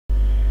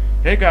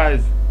Hey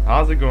guys,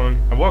 how's it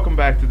going? And welcome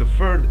back to the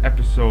third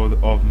episode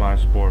of my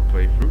Spore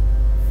playthrough.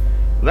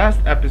 Last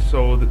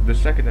episode, the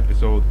second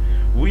episode,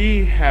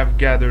 we have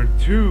gathered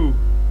two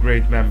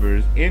great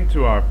members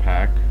into our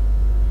pack.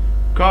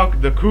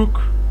 The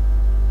Kook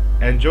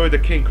and Joy the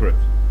Krinkut.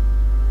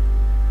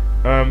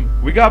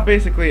 We got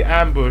basically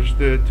ambushed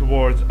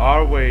towards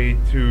our way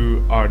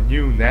to our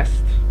new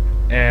nest,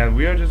 and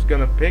we are just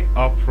gonna pick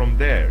up from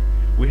there.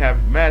 We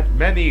have met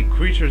many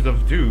creatures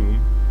of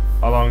doom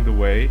along the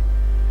way,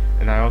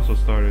 and I also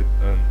started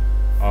an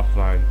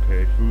offline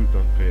playthrough.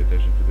 Don't pay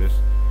attention to this.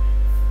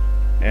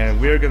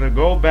 And we're gonna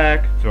go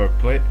back to our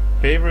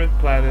favorite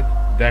planet,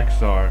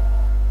 Xver.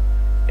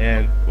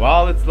 And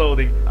while it's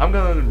loading, I'm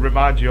gonna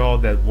remind you all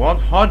that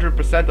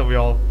 100% of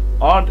y'all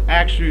aren't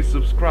actually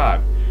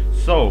subscribed.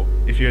 So,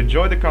 if you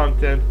enjoy the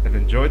content and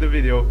enjoy the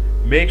video,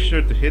 make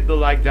sure to hit the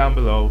like down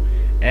below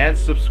and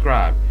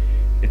subscribe.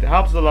 It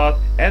helps a lot,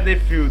 and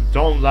if you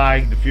don't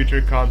like the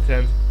future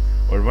content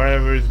or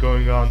whatever is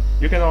going on,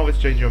 you can always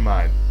change your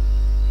mind.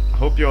 I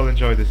hope you all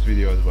enjoy this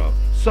video as well.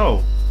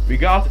 So, we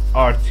got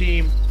our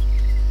team,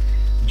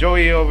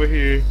 Joey over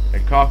here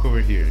and Kook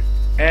over here.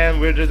 And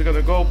we're just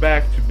gonna go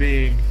back to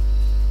being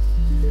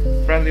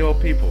friendly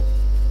old people.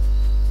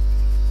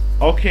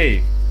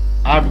 Okay,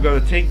 I'm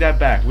gonna take that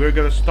back. We're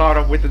gonna start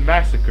off with the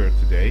massacre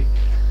today.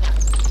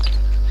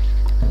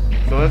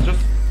 So let's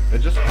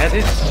just head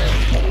in.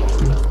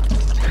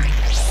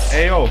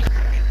 Ayo.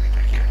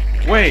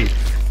 Wait.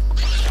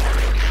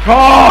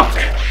 Kook!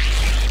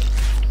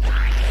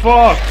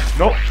 Fuck!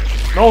 No,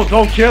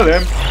 don't kill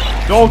him.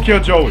 Don't kill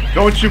Joey.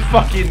 Don't you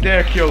fucking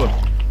dare kill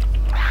him.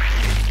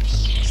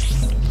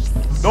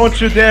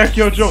 Don't you dare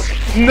kill Joey.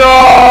 No!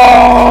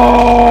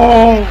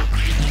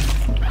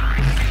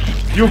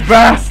 You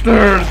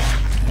bastards!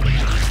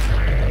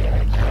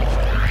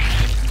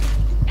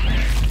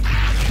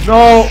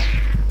 No!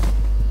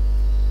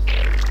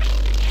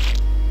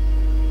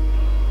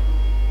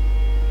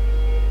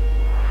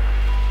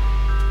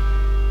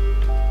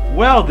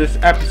 Well, this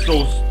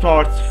episode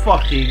starts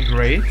fucking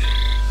great.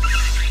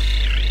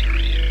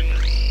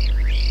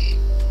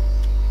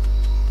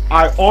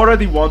 I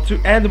already want to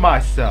end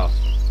myself.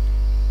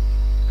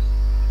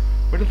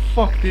 Where the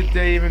fuck did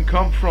they even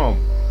come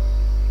from?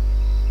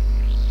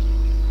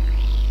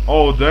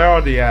 Oh, there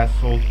are the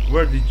assholes.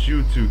 Where did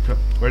you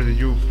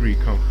three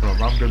come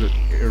from? I'm gonna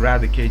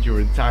eradicate your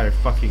entire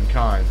fucking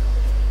kind.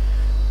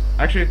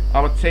 Actually,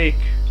 I'm gonna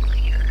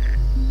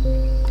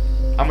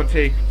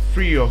take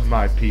 3 of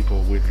my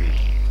people with me.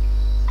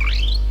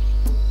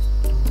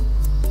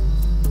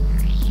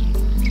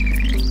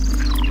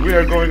 We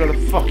are going on a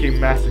fucking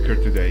massacre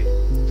today.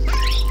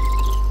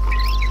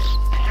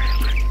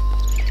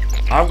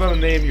 I'm gonna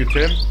name you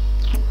Tim,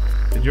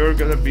 and you're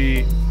gonna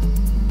be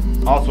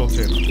also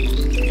Tim.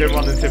 Tim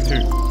 1 and Tim 2.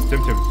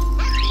 Tims.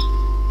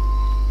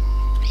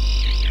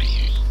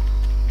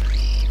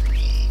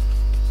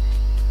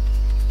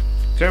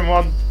 Tim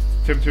 1,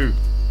 Tim 2.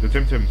 The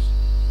Tims.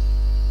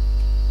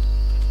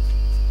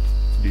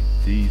 Did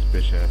these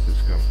bitch asses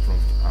come from?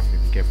 I'm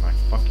gonna get my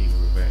fucking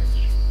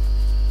revenge.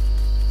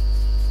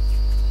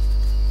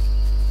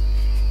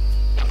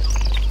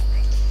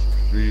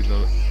 Really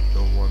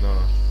don't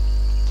wanna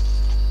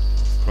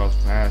cross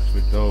paths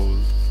with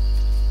those,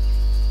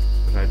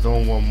 because I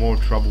don't want more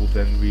trouble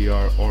than we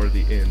are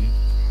already in.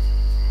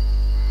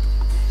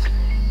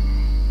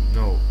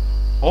 No.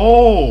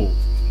 Oh,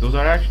 those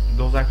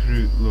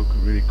actually look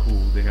really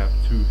cool. They have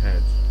 2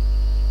 heads.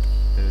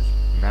 There's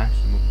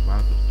maximum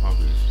amount of power.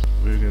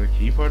 We're gonna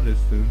keep our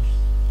distance,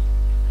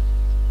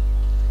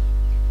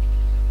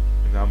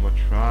 and I'm gonna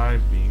try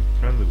being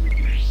friendly with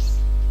you.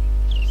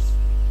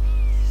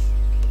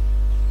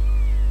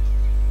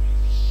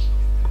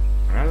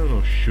 I don't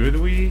know, should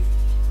we?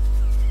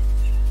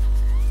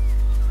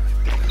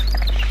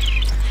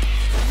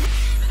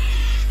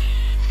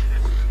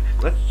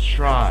 Let's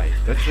try.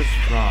 Let's just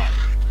try.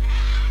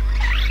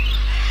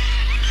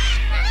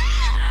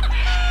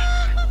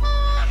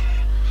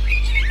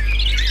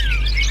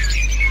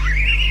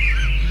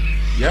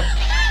 Yep,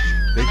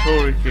 they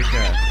totally kick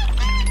ass.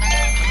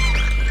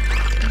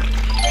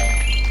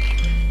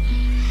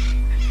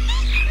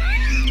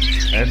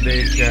 And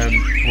they can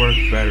work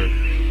better.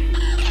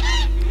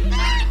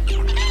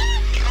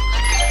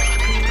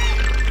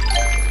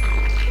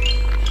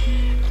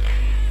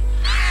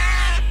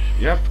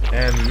 Yep,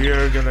 and we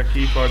are gonna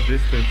keep our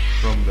distance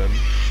from them.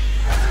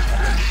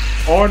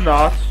 Or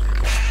not.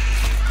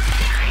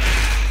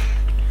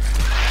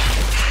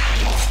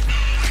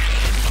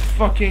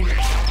 Fucking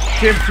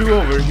Tim 2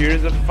 over here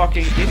is a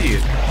fucking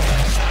idiot.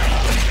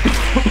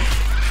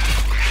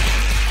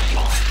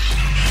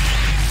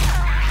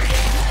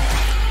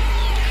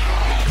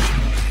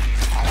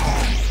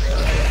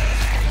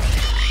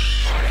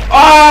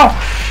 Ah!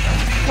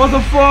 What the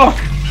fuck?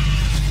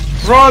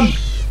 Run!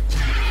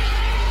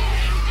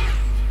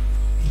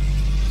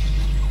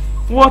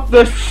 What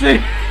the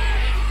shit?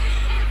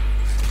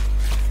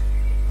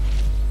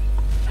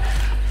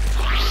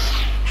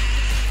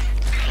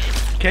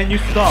 Can you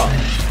stop?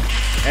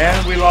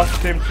 And we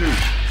lost him too.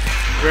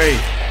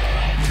 Great.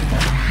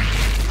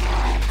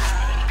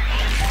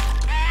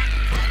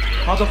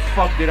 How the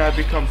fuck did I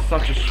become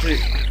such a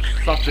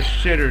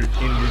shitter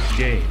in this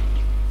game?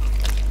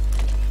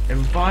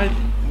 And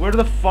where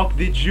the fuck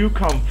did you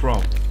come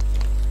from?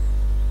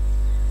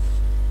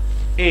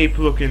 Ape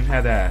looking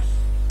head ass.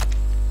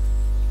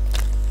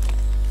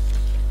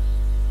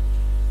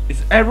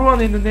 Is everyone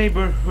in the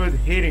neighborhood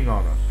hating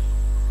on us?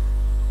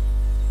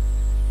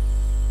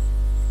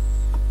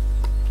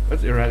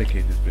 Let's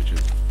eradicate these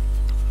bitches.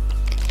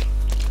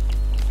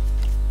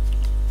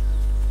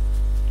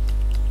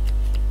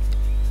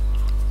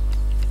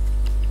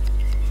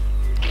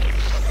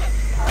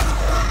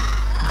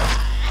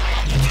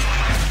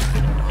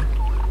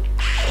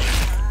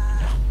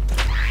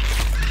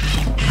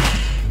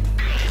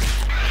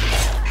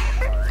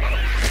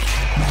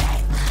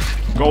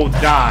 Go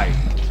die.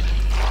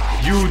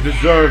 You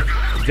deserve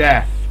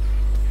death.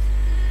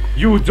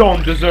 You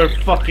don't deserve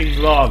fucking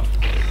love.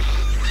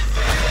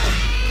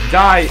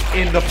 Die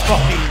in the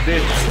fucking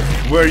ditch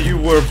where you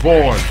were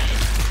born.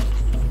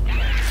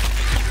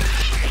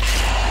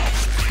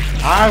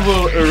 I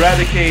will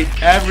eradicate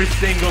every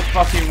single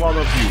fucking one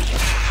of you.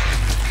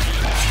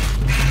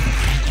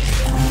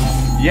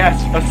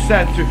 Yes,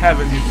 ascend to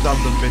heaven, you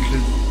sons of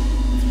bitches.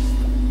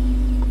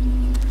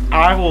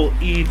 I will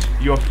eat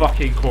your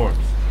fucking corpse.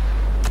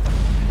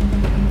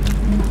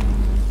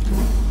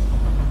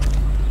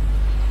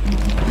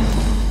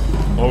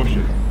 Oh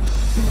shit.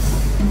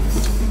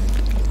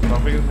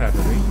 Something is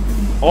happening.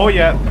 Oh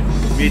yeah,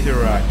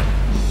 meteorite.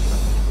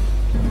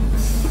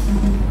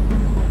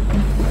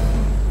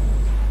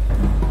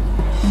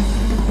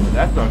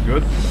 That's not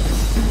good.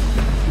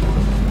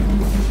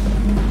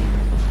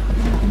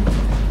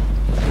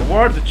 What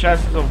are the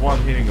chances of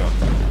one hitting us?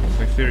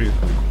 Like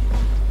seriously.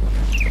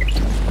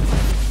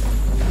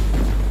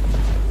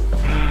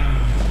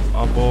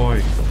 Oh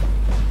boy.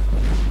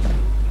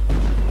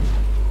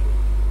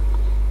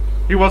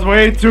 He was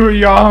way too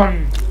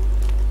young.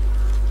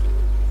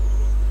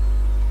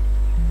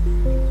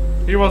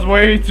 He was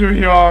way too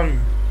young.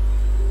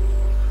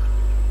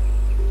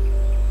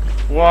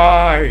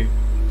 Why?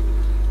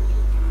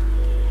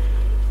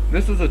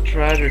 This is a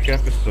tragic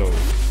episode.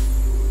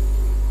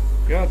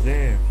 God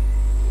damn.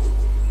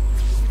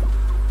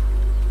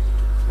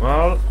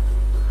 Well,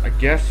 I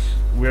guess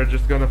we're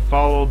just gonna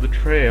follow the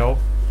trail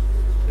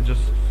and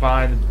just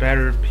find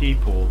better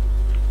people.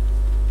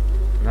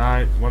 And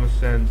I want to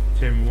send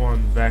Tim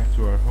 1 back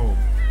to our home.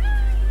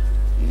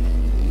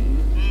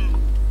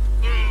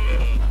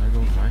 I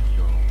don't like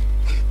y'all.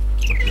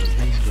 But the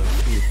things are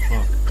cool as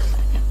fuck.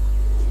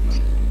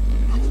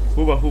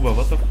 Hooba hooba,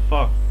 what the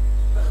fuck?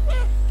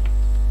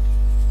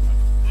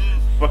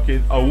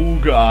 Fucking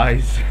Auga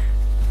eyes.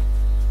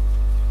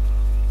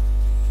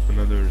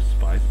 Another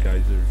spice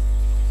geyser.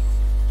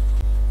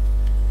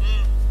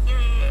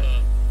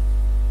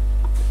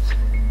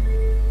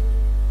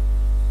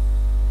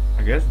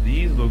 I guess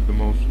these look the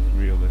most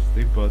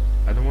realistic, but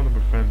I don't want to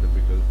befriend them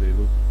because they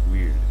look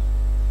weird.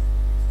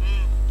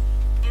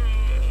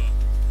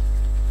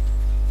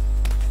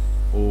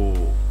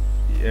 Oh,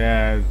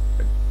 yeah,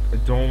 I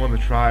don't want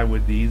to try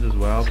with these as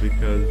well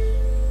because...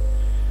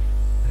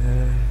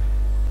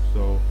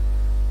 so,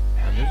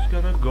 I'm just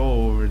gonna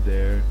go over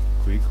there,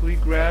 quickly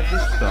grab the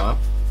stuff,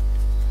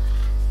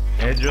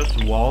 and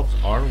just waltz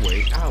our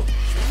way out.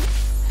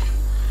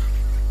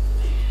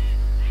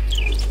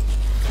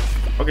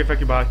 Okay,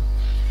 thank you, bye.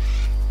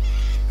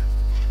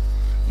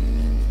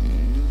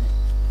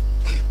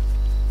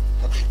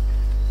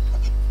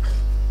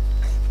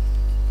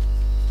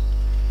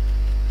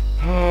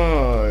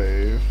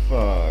 Oh,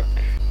 fuck.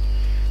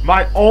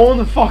 My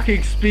own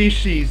fucking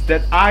species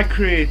that I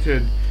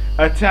created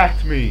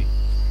attacked me.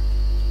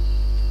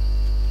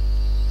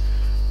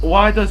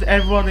 Why does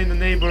everyone in the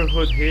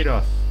neighborhood hate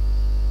us?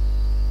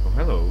 Oh,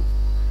 hello.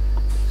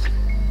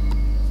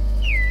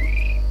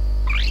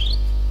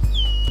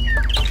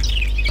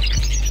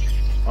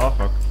 Oh,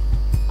 fuck.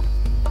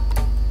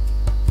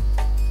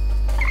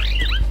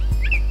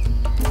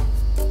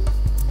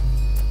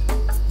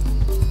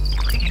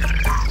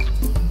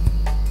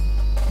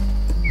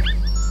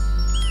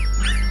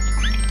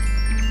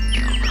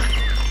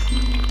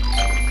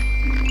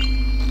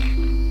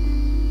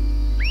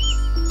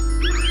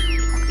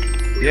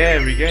 Yeah,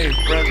 we're getting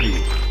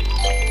friendly.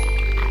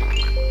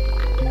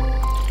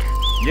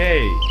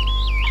 Yay.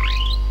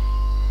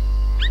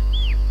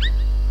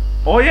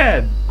 Oh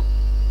yeah,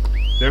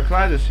 their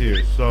clan is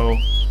here, so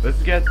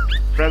let's get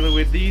friendly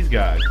with these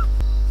guys.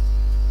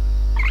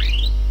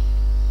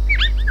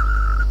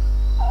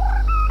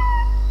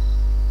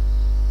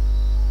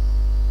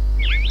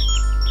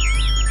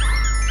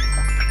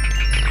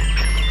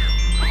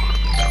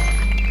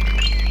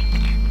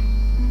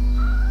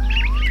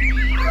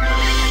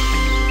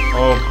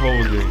 Oh,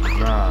 posing,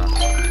 nah.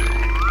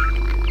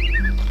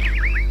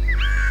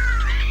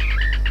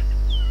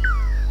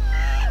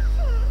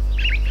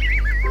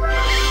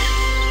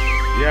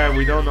 Yeah,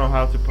 we don't know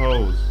how to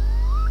pose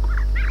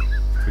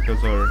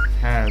because our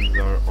hands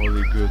are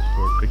only good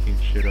for picking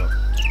shit up.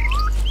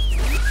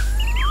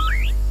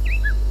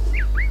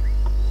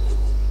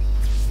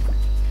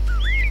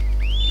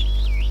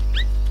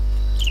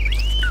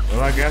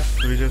 I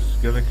guess we're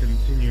just gonna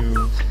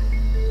continue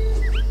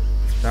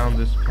down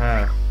this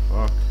path.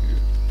 Fuck you.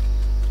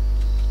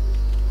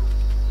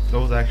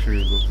 Those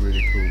actually look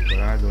really cool, but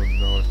I don't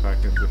know if I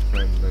can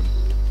befriend them.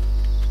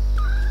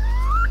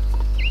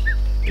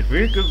 If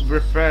we could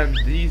befriend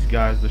these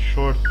guys, the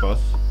short fuss,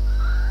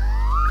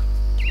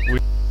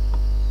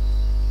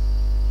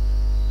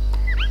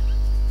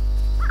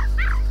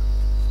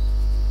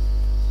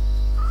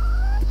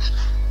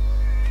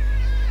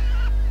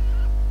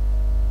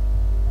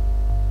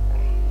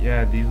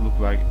 yeah, these look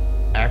like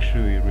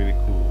actually really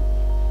cool.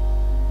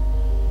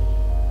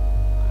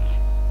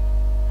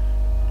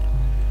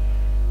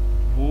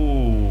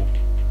 Ooh.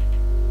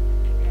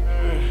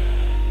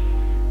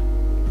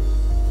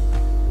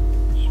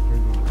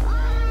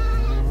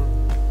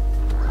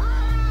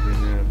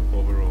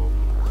 Overall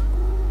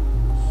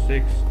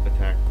 6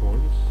 attack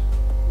points.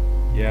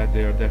 Yeah,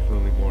 they are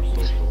definitely more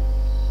social.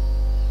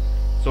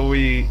 So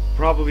we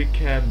probably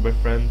can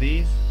befriend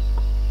these.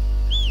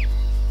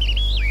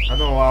 I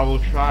know I will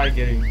try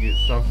getting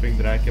something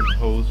that I can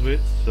pose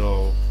with,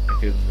 so I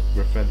can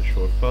befriend the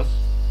short fuss.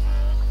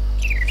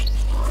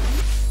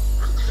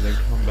 And then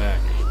come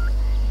back.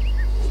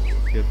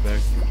 Let's get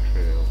back to the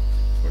trail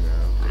for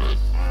now.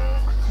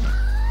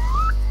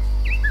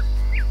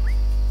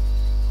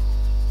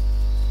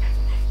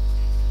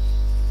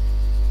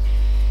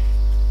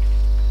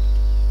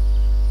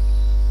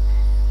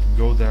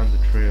 Go down the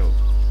trail.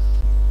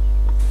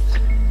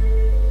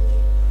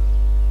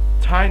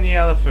 Tiny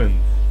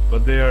elephants,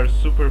 but they are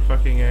super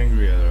fucking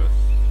angry at us.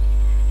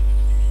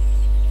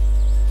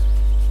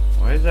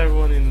 Why is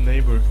everyone in the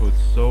neighborhood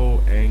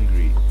so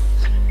angry?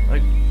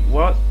 Like,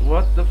 what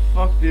the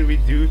fuck did we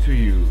do to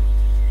you?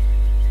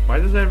 Why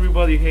does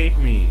everybody hate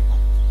me?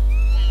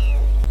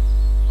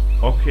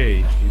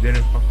 Okay, you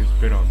didn't fucking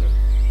spit on them.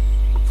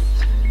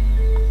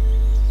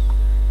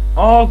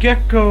 Oh,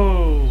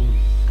 geckos!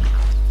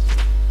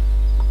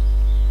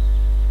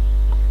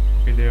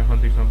 Okay, they're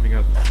hunting something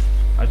else.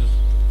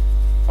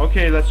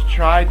 Okay, let's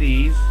try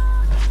these.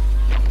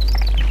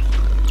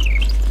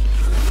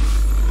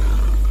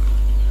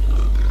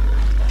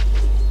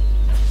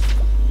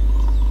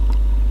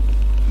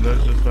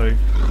 There's just like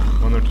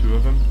 1 or 2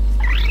 of them.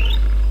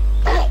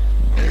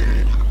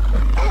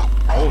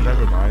 Oh,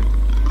 never mind.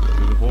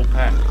 There's a whole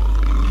pack.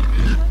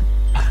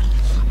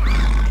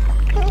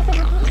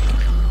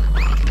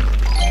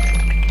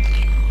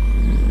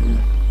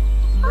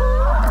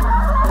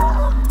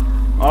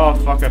 Oh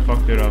fuck, I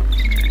fucked it up.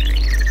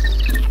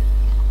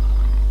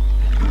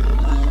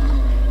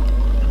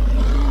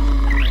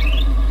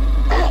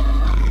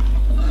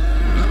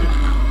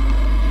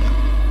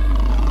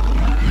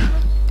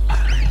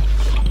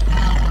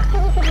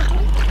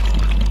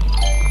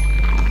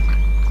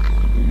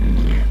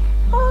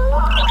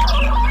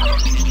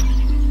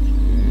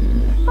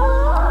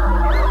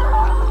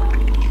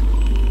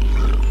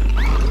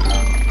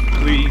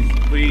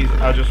 Please,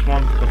 I just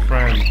want a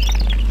friend.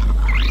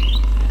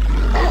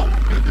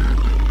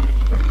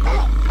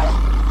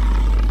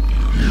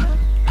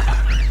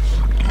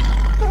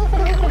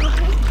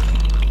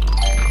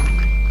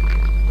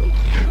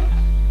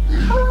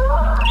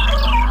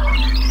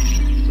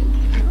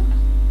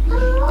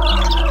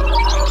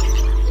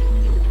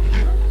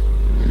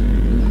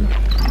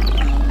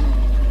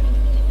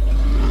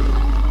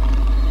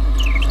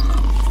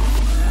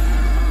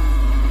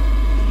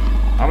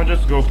 I'm gonna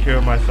just go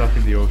kill myself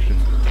in the ocean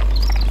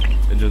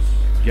and just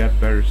get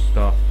better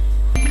stuff.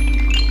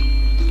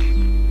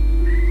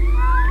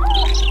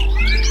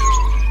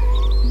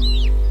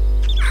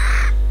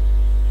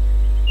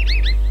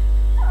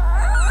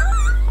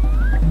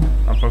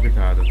 I'm fucking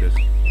tired of this.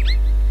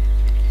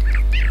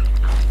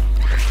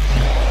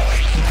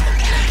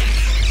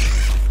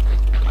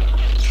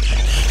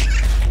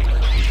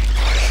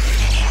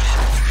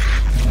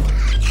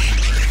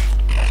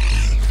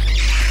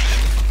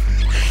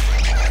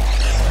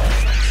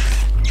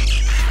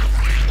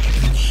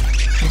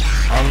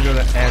 I'm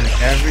gonna end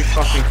every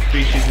fucking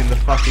species in the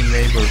fucking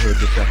neighborhood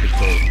this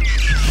episode.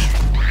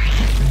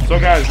 So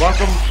guys,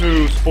 welcome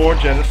to Spore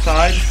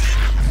Genocide.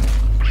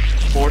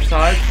 Spore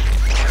side.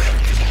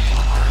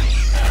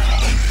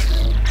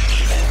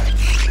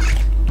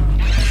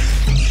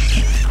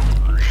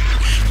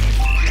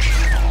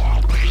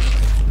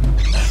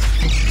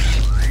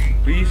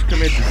 Please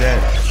commit to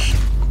death.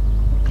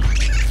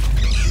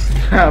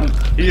 I'm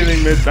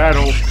healing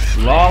mid-battle.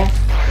 Lol.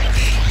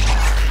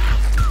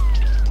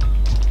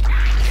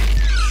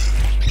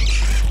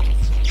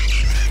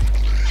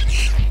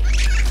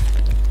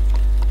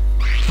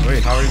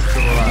 Wait, how are you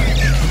still alive?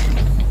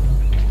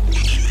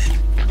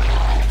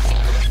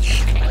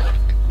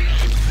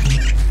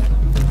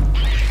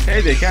 Hey,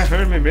 they can't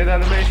hurt me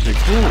mid-animation.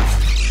 Cool.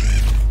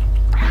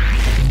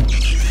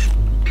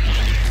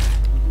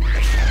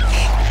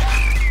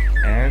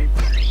 And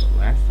the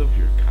last of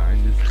your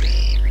kind is dead.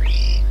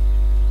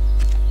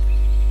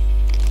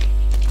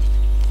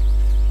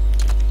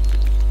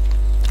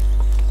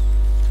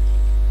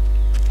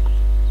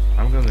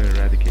 I'm gonna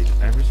eradicate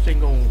every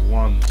single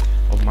one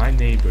of my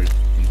neighbors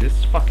in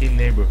this fucking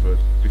neighborhood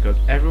because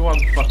everyone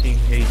fucking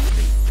hates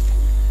me.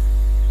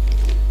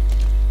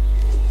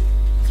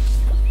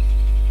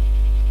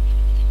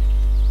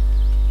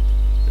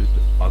 There's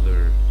the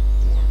other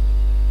one.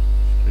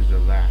 There's the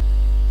last.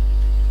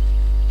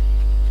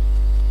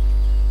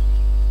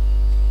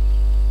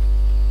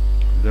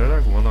 Is there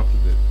like one up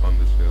on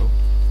this hill?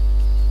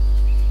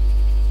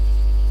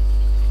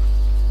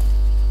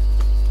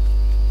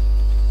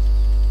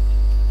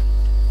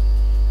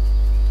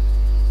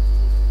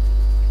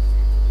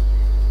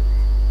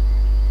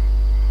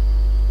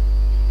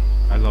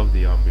 I love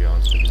the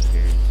ambiance in this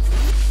game.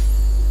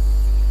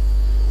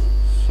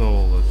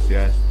 Soulless,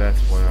 yes, that's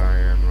where I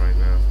am right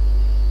now.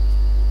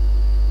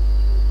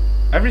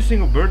 Every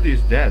single birdie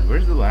is dead.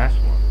 Where's the last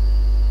one?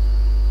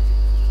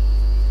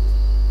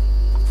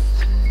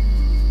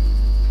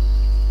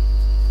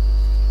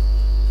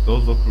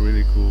 Those look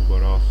really cool,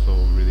 but also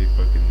really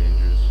fucking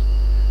dangerous.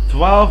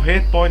 12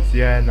 hit points?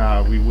 Yeah,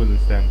 nah, we wouldn't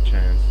stand a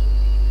chance.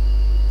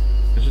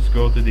 Let's just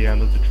go to the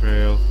end of the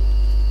trail.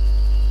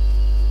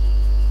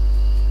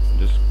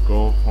 Just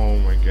go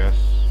home, I guess.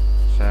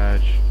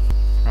 Sag,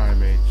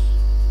 primates.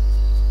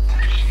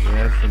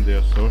 Yes, and they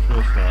are social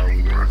as hell.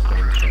 We won't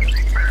stand a chance.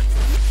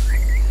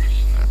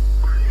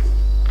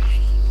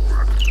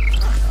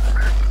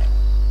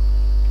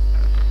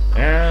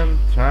 And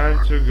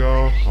time to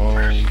go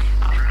home.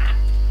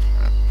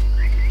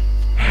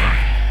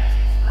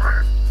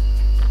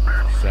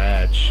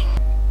 Sag.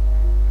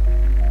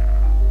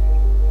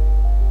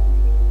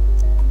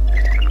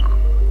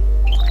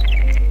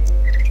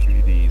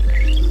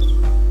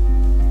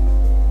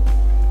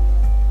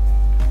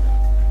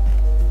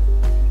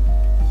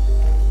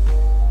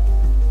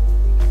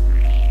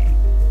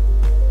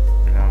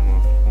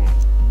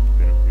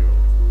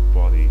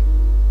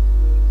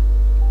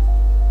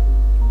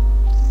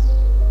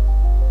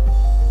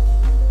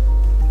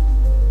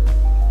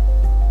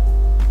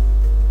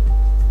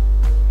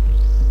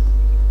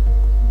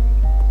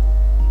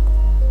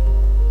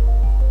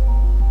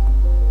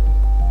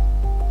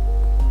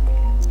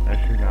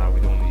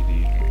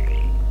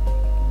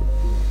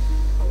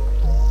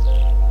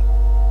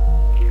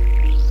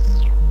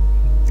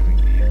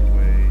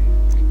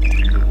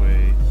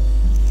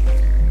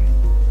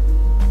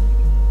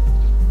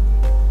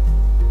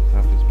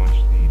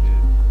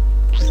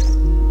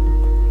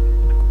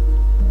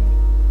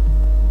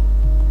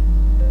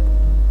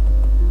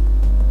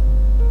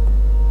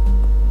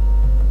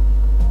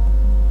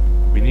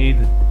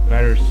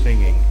 Better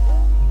singing.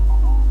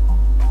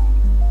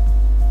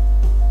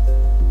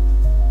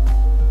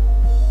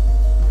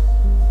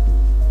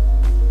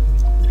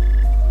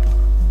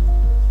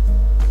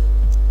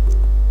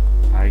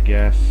 I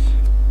guess.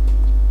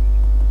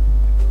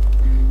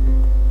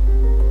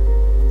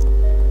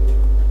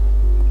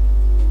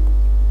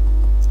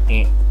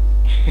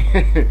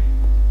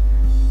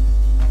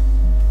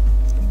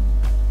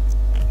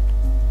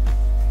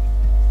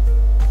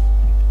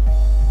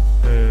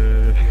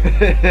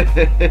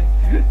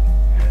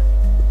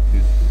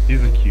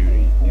 He's a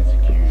cutie. He's a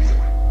cutie.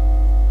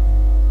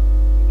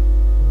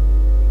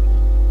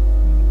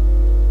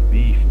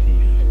 Beef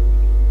teeth.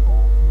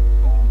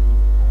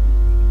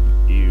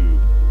 Ew.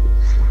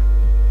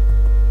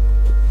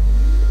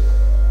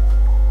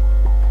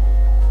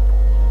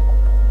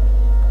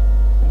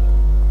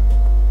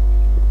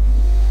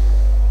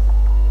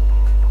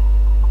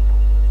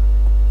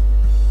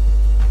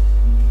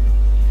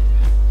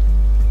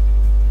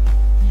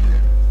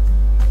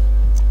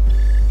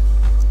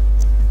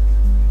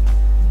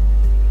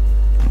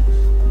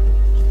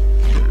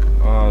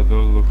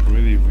 Those look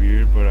really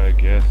weird, but I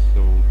guess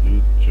they'll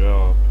do the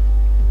job.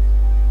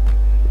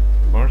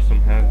 Or some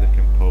hands that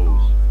can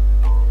pose.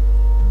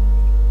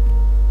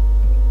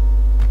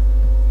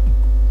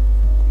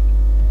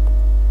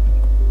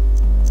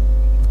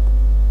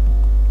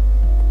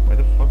 Why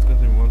the fuck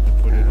does it want to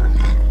put it on?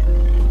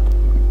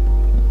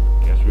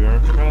 Guess we are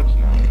crabs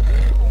now.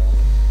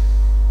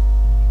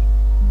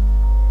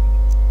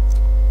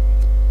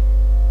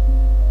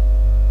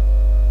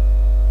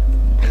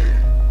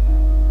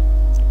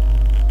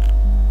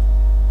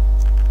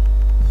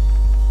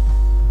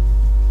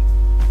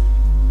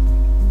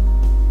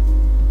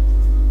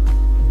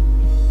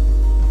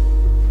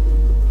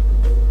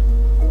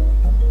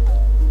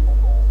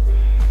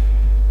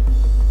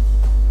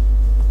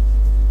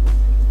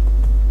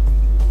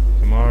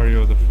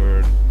 Tomario the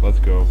third. Let's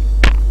go.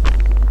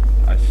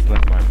 I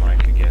slept my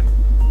mic again.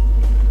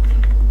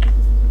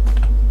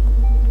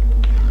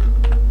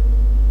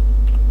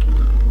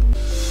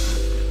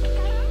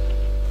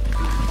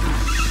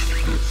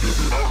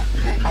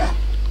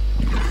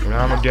 And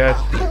I'm gonna get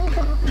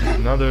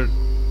another.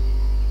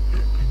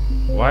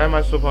 Why am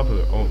I so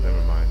popular? Oh,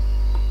 never mind.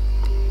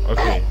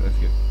 Okay, let's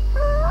get.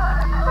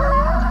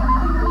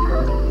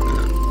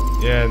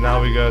 Yeah,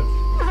 now we got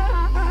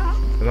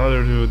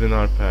another dude in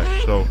our pack.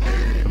 So,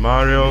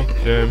 Tomario,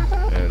 Tim,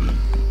 and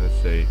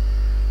let's say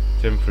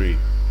Timothy.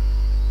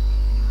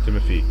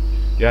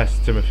 Yes,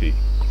 Timothy.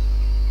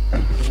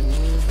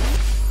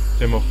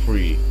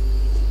 Timothy.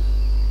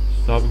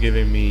 Stop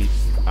giving me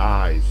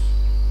eyes.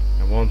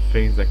 I want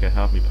things that can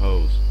help me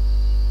pose.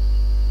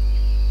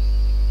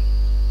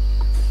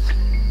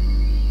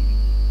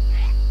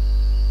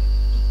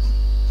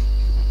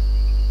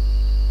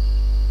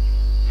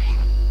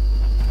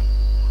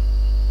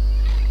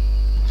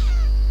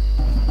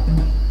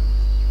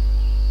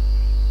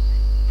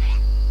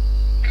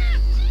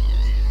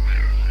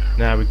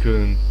 Nah, we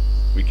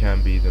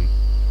can't beat them.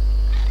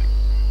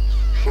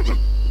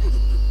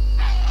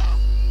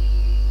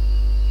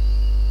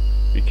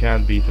 We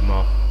can't beat them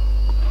up.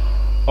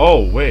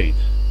 Oh, wait.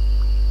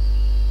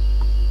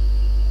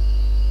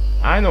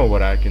 I know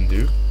what I can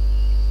do.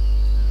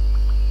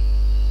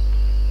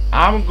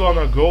 I'm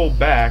gonna go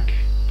back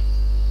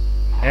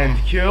and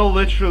kill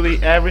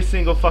literally every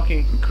single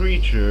fucking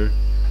creature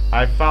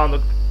I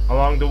found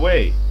along the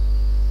way.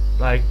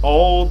 Like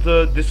all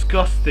the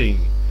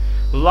disgusting,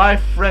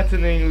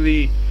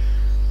 life-threateningly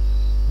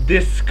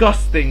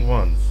disgusting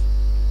ones.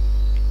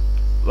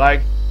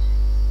 Like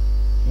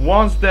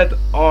ones that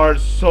are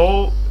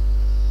so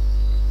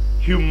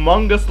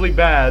humongously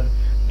bad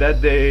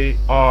that they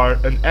are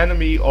an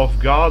enemy of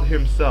God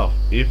himself,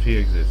 if he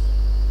exists.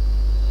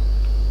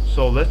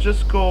 So let's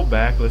just go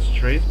back, let's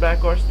trace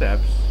back our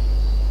steps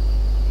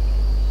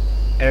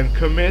and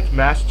commit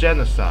mass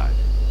genocide.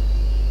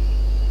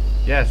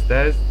 Yes,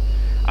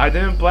 I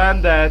didn't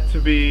plan that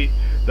to be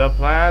the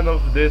plan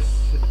of this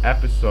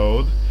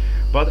episode,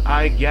 but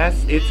I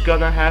guess it's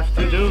gonna have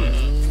to do.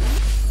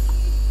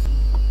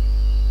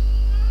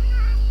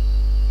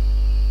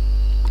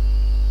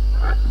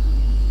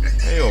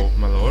 Heyo,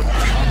 my lord.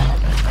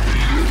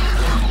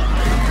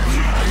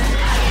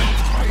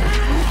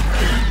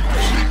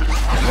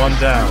 One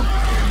down.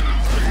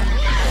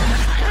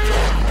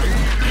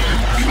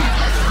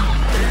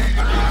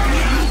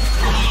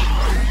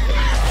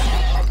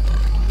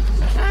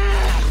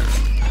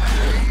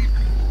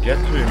 Get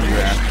to him, you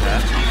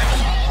asshat.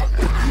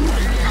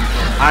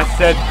 I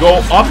said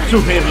go up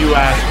to him, you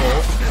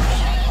asshole.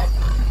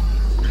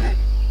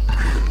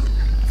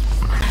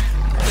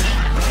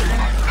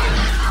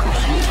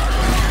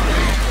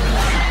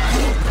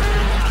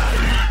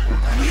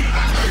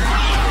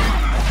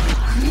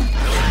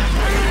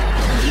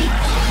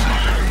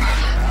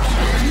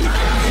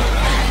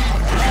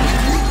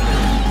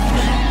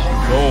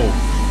 Go.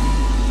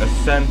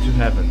 Ascend to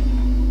heaven.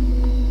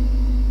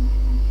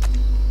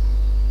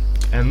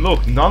 And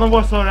look, none of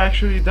us are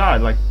actually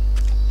died. Like,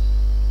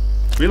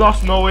 we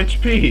lost no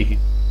HP.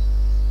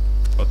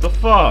 What the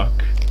fuck?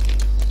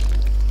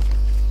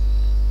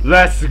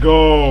 Let's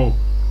go.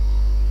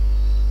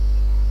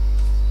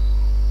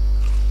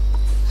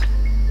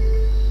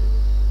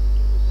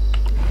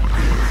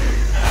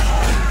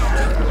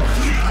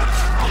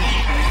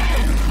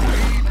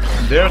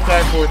 Their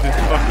attack point is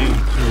fucking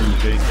true.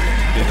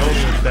 They don't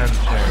even stand a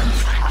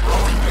chance.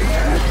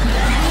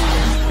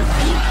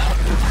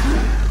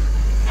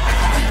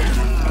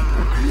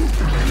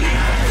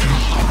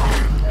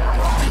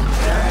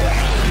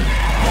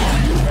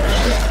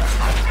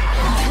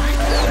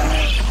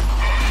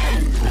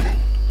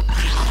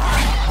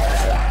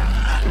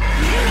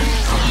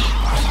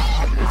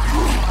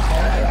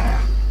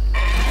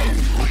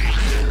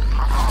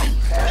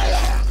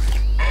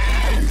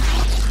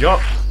 Yup,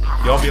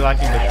 y'all be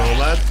liking the show,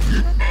 lads?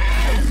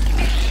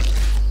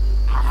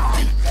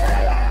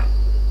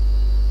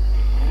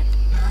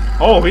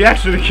 Oh, we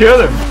actually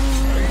killed him!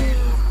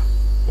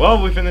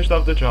 Well, we finished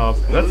off the job.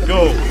 Let's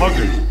go,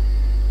 huggers!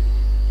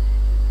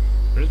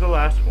 Where's the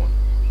last one?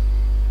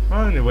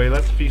 Well, anyway,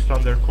 let's feast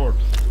on their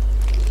corpse.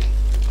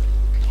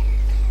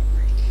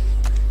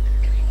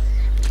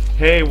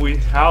 Hey, we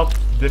helped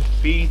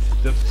defeat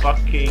the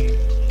fucking...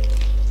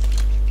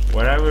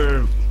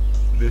 whatever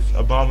this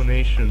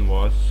abomination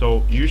was,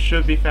 so you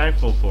should be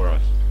thankful for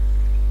us.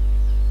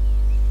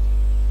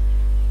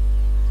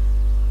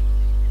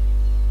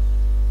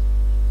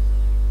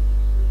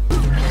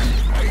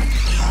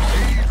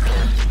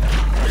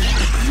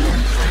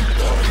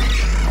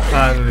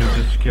 Finally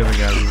just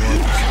killing everyone.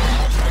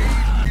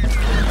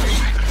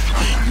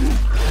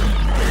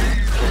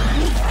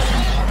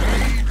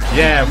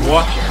 Yeah,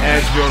 watch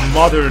as your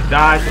mother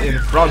dies in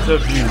front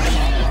of you.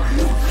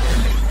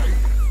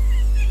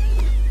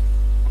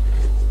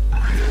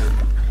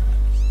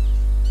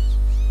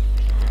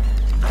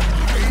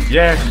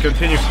 Yes,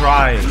 continue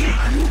crying.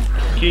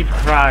 Keep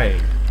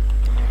crying.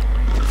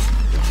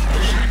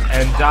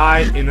 And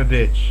die in a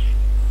ditch.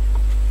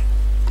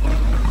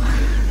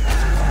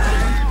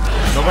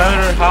 No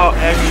matter how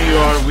angry you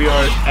are, we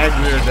are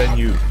angrier than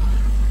you.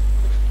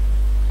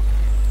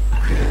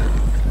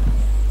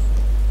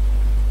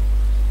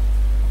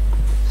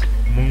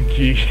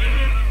 Monkee.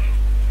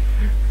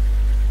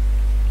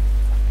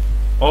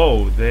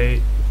 Oh,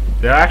 they're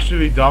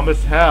actually dumb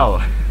as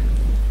hell.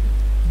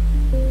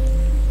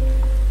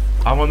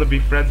 I wanna be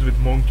friends with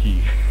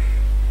Monkee.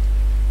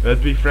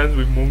 Let's be friends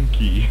with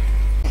Monkee.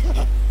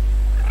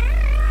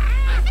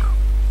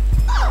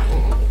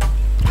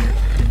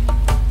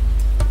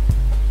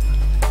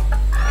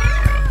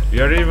 We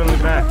are evenly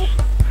matched.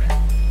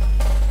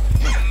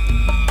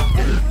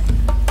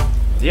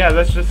 Yeah,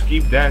 let's just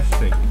keep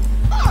dancing.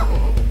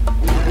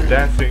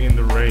 dancing in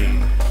the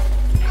rain.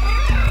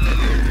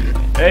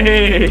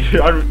 Hey,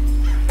 our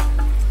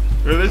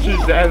religion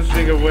is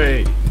dancing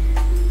away.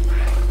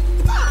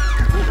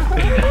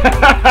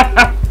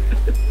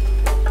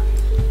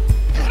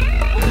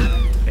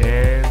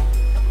 And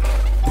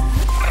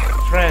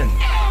friends.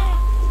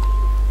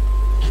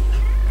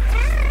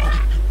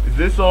 Is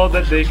this all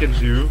that they can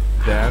do?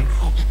 Dance?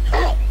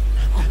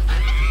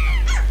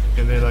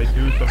 Can they like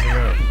do something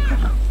else?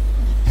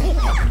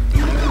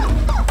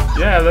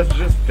 Yeah, let's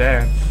just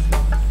dance.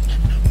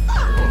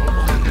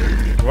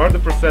 What are the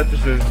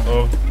percentages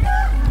of...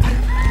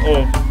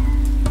 Oh,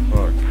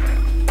 fuck.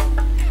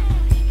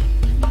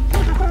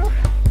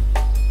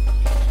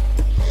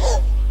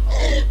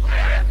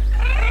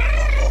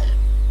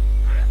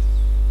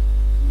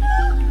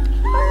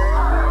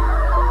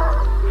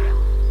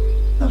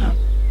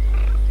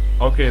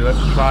 Okay,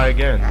 let's try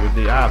again with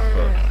the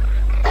alpha.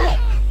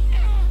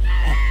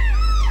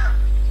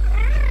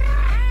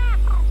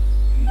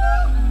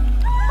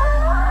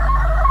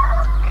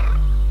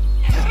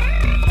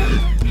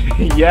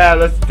 Yeah,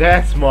 let's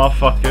dance,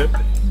 motherfucker.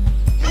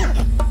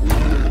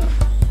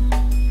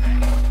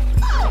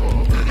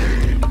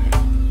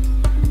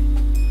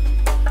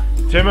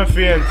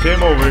 Timothy and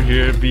Tim over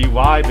here be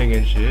vibing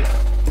and shit.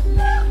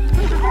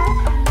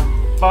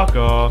 Fuck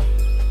off.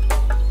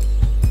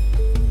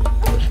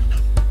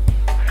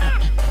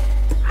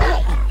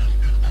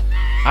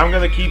 I'm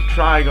gonna keep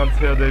trying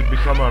until they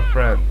become our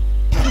friend.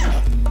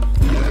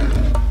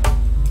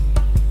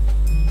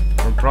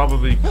 I'll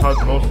probably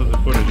cut most of the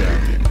footage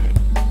out.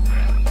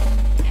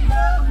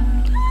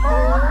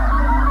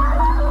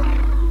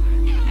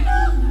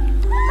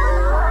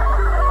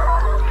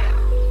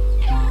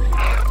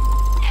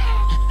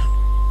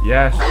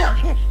 Yes.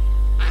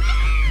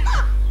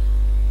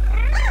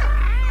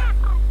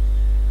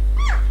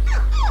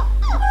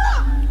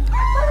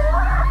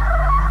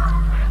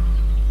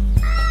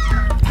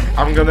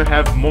 I'm gonna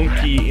have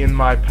Monkee in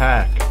my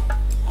pack.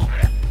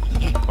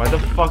 Why the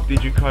fuck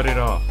did you cut it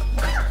off?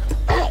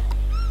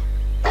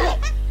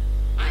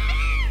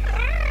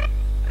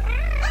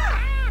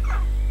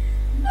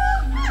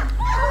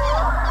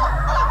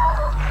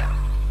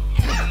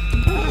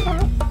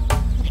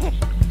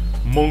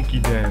 Monkey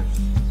dance.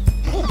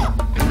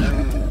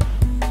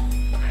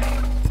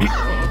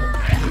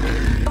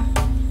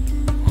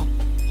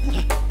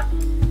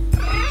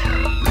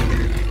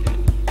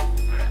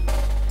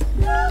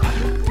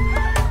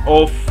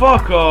 Oh,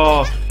 fuck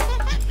off!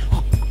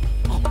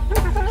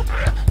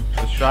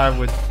 Let's try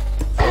with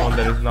someone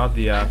that is not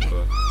the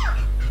alpha.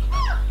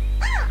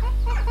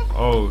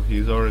 Oh,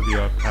 he's already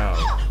our pal.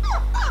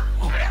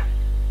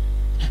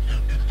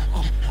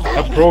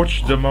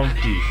 Approach the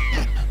monkey.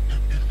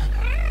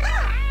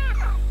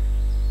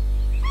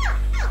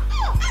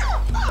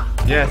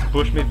 Yes,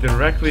 push me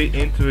directly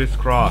into his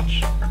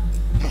crotch.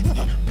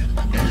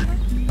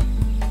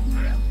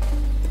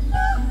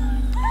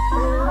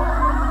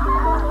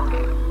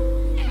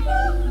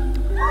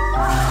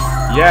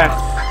 Yes,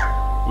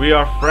 we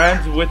are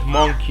friends with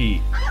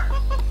Monkee.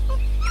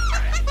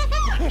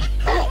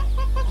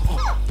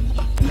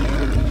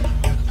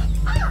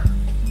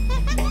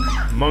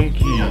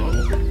 Monkee.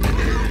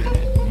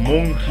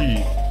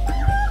 Monkee.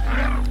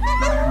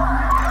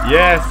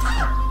 Yes,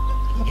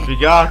 we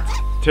got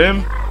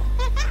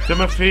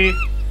Timothy,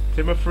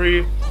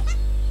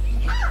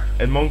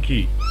 and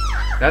Monkee.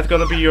 That's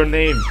gonna be your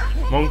name,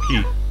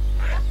 Monkee.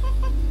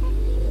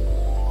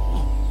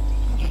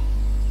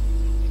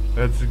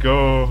 Let's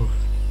go.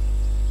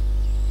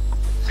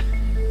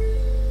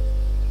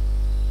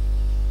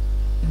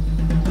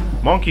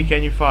 Monkee,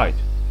 can you fight?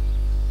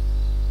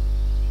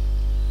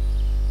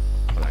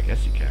 Well, I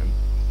guess you can.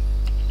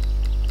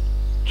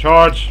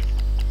 Charge!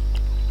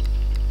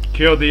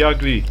 Kill the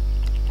ugly.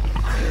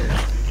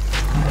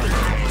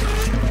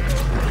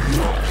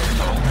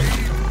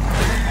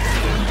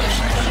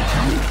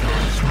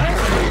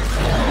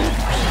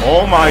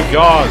 Oh my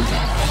god!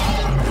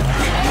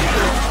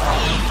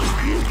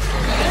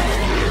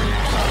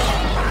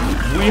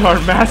 We are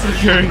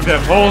massacring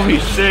them, holy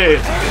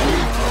shit!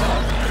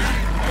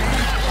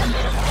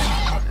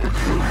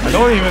 I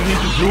don't even need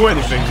to do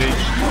anything, they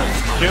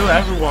kill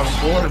everyone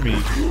for me.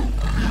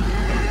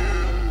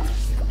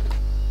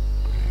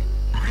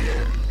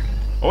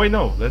 Oh wait,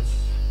 no, let's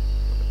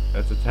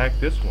attack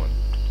this one.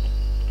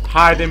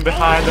 Hiding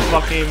behind the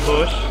fucking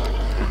bush,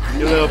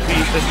 you little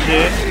piece of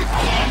shit.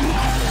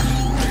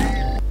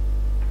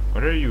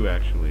 What are you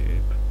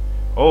actually?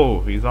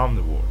 Oh, he's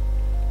omnivore.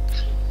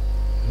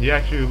 He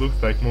actually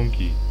looks like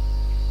Monkee.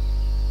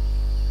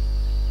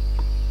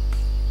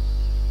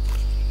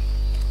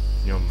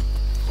 Yum.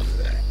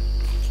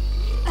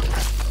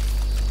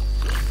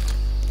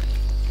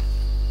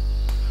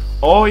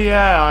 Oh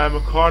yeah, I'm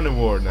a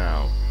carnivore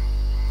now.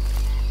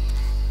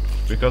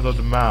 Because of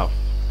the mouth.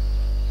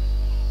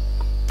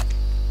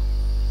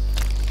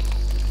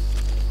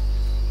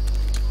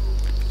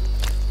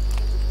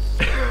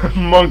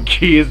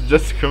 Monkee is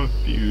just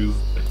confused.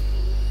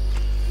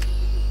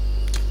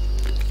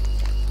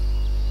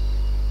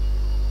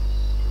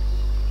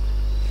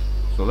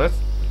 So let's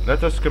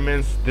Let us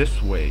commence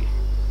this way,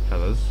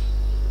 fellas.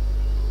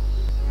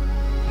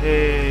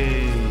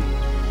 Hey.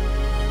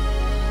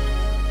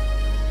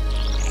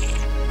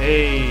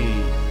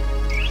 Hey.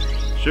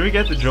 Should we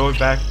get the Joey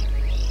back?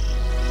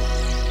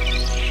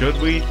 Should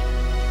we?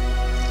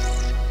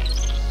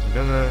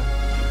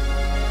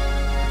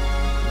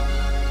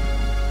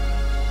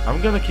 I'm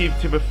gonna keep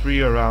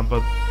Tim3 around,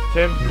 but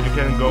Tim, you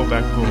can go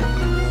back home.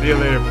 See you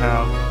later,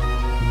 pal.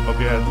 Hope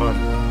you had fun.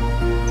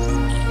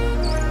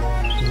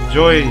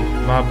 Joey,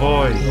 my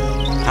boy,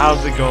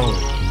 how's it going?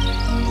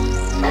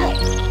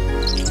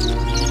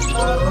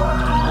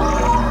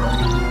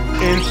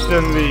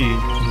 Instantly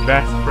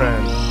best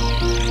friend.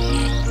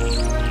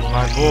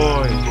 My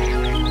boy.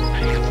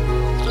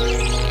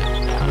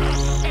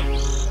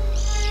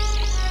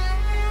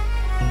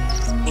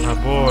 My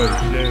boy,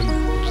 Jim.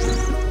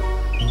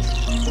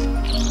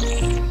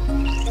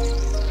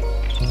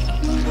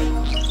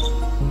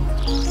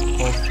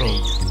 Awesome.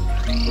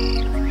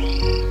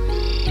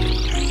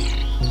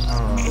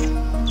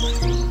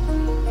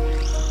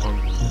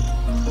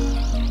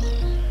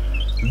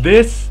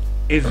 This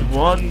is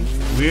one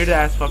weird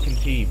ass fucking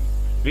team.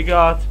 We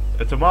got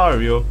a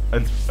Tomario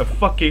and a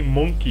fucking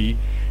Monkee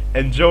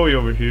and Joey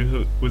over here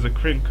who's a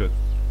Krinkut.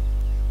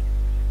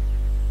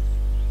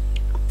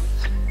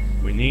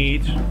 We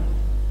need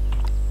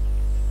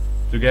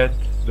to get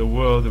the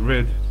world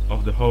rid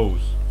of the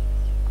hose.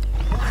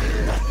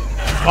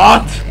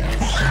 What?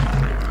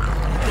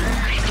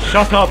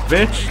 Shut up,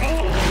 bitch!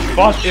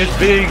 Bot is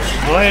being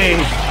slain!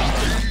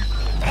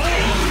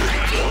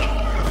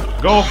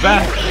 Go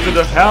back to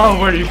the hell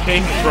where you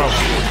came from!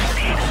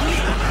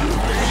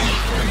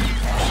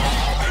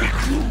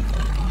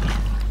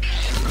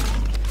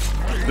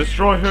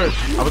 Destroy her!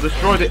 I will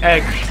destroy the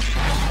egg!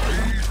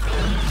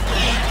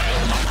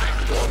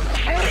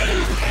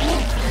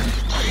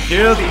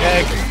 Kill the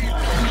egg!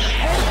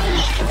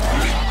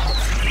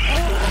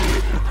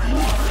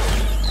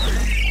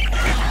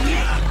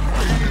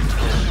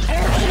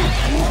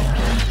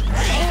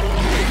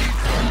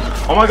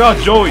 Oh my god,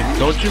 Joey!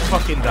 Don't you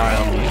fucking die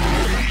on me.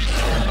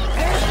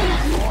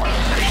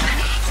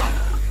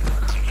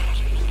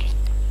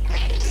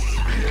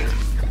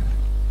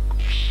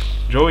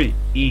 Joey,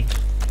 eat.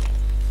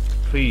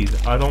 Please,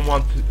 I don't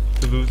want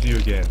to lose you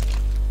again.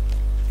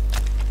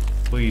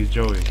 Please,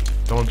 Joey,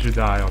 don't you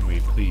die on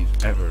me, please,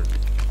 ever.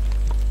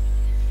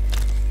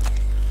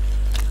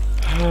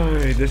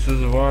 This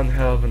is one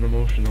hell of an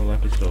emotional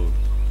episode.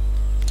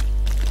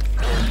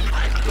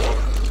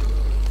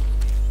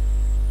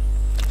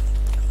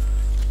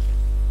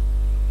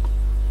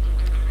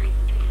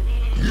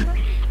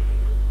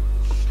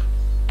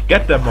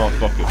 Get them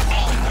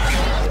motherfuckers.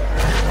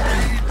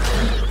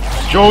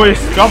 Joey's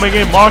coming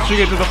in, marching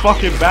into the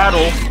fucking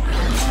battle.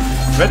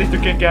 Ready to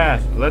kick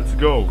ass. Let's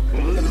go.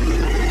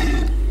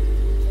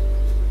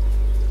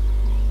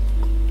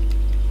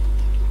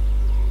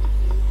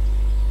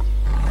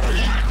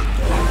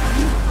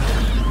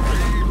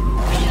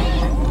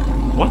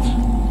 What?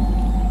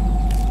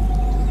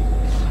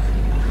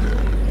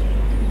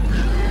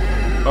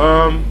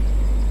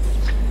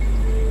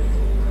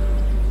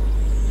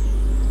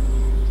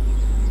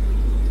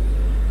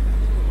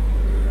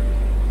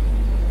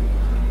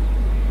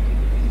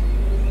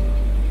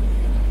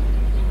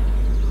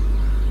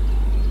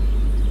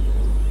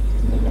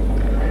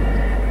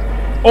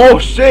 Oh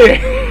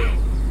shit!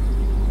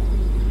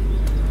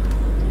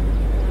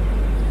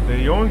 They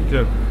yoinked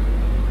him.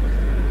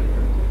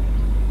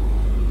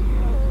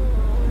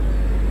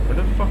 Where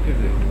the fuck is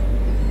it?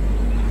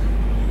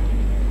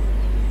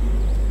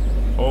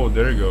 Oh,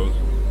 there it goes.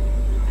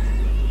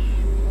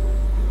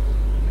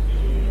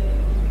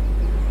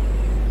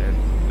 And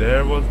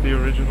there was the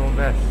original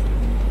nest,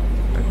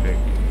 I think.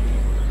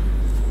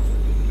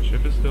 The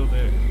ship is still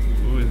there.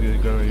 Who is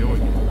it gonna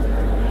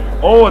yoink?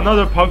 Oh,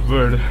 another pug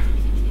bird.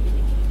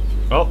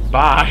 Well,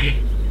 bye.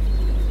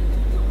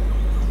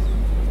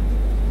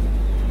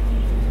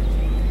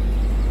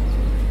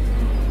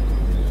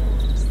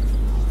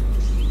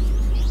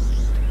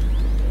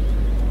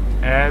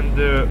 And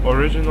the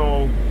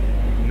original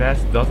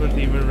nest doesn't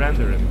even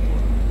render anymore.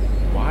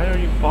 Why are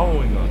you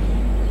following us?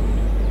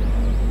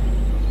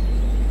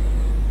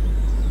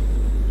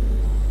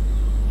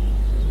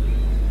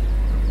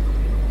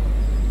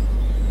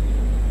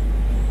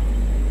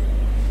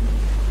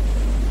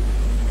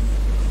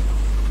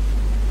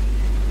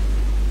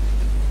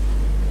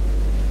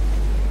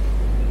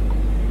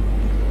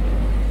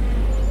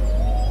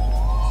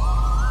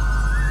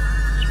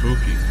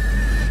 Spooky.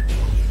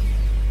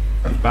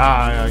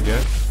 Bye, I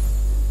guess.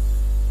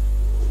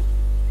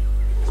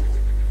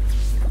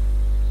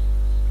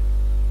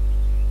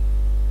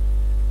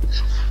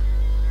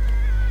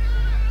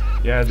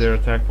 Yeah, their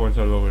attack points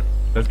are lower.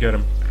 Let's get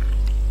them.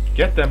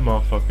 Get that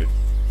motherfucker.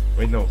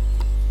 Wait, no.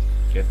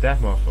 Get that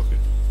motherfucker.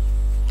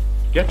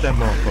 Get that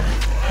motherfucker.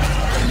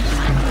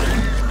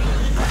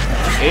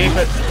 Aim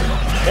it.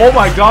 Oh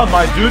my god,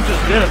 my dude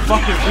just did a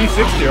fucking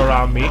 360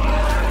 around me.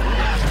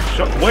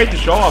 Way to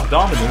show off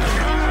dominance.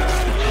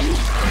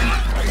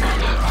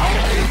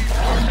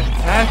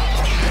 Attack.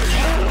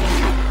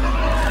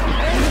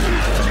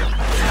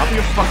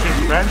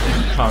 frantic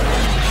cunt.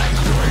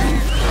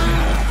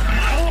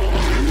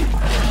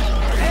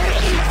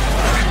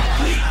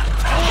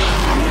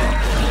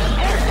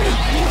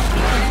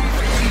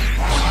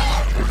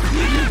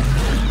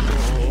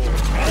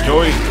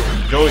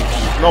 Joey,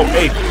 no,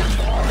 ape.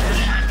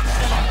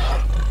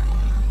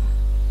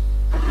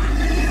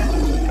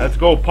 Let's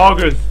go,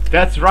 poggers.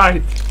 That's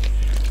right.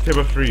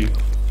 Timber free.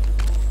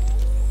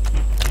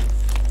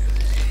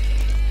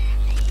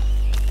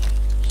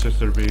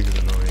 Sister being an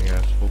annoying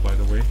asshole, by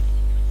the way.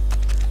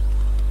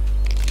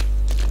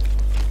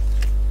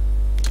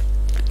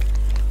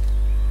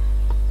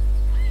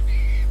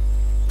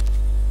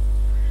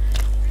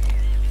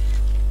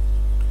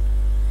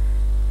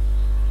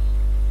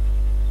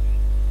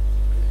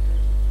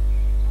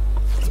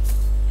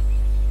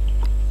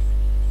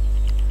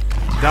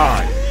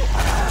 Die.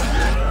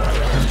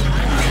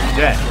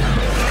 Death.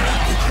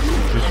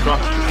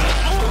 Destruction.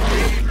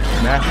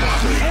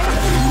 Massacre.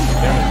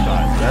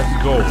 Genocide. Let's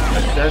go.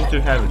 Ascend to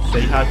heaven.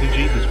 Say hi to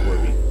Jesus for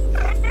me.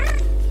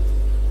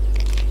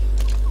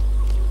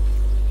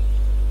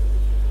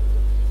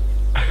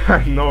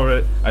 I know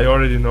it. I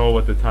already know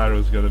what the title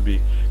is gonna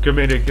be.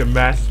 Committing a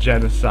mass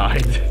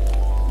genocide.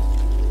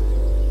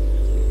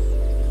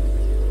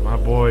 My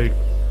boy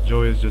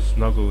Joey is just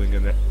snuggling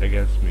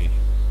against me.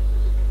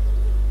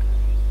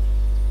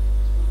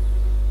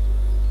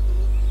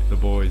 The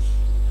boys.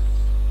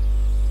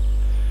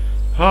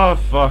 Oh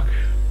fuck.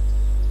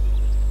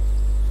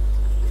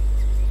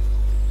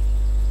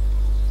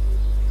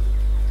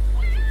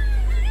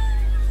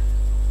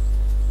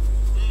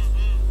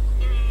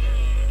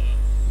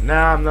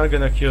 Nah, I'm not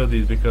gonna kill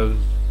these because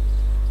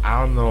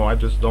I don't know, I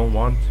just don't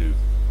want to.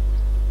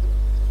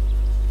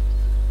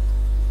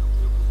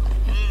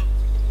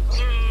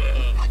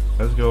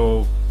 Let's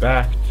go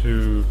back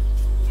to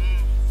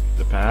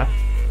the path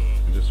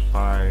and just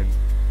find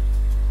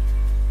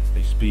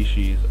a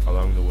species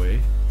along the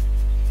way.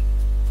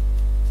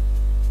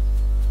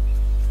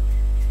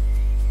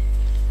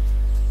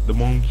 The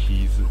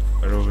monkeys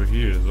are over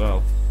here as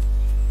well.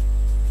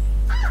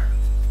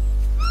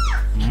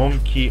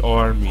 Monkee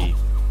army.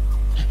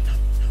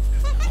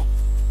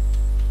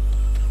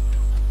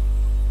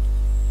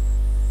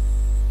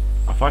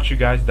 I thought you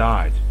guys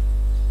died.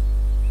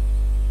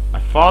 I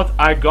thought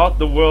I got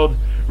the world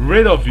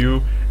rid of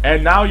you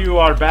and now you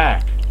are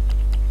back.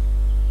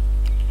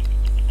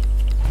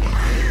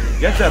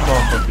 Get that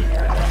motherfucker.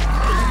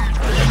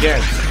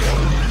 Again.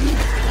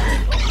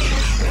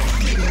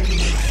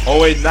 Oh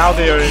wait, now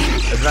they are in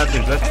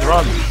advantage. Let's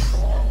run.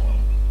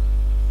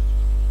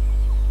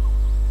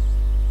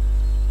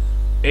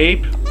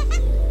 Ape.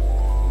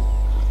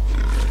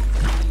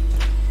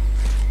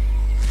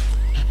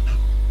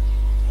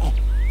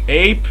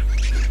 Ape.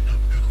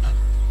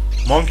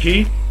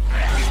 Monkey.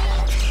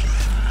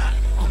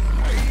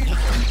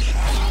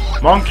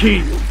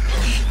 Monkey.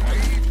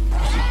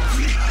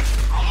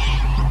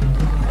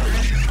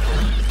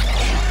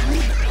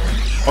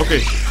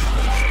 Okay.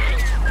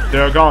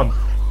 They're gone.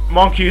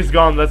 Monkey is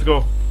gone. Let's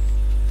go.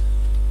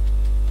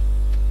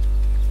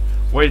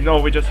 Wait, no,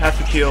 we just have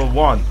to kill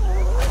one.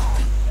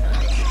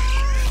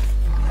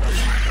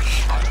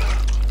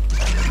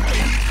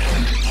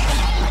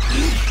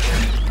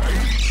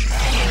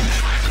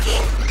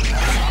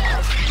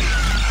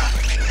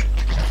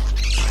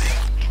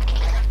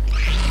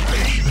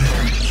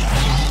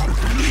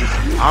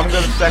 I'm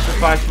gonna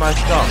sacrifice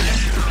myself.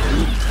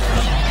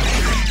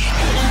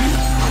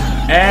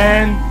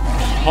 And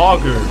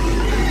Hogger.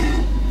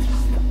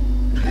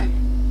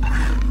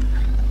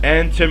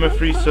 And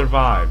Timothy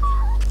survived.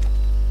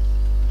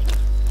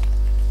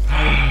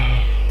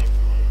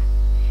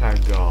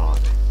 Thank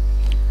God.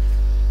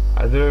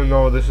 I didn't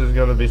know this is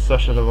gonna be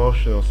such an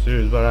emotional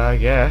series, but I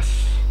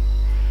guess.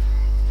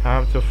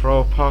 Time to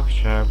throw puck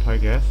champ, I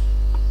guess.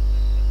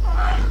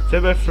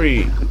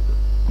 Timothy.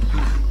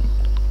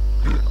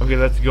 Okay,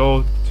 let's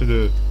go to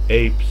the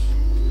apes.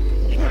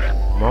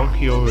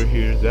 Monkey over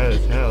here is dead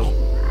as hell.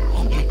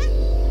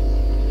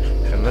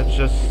 And let's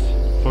just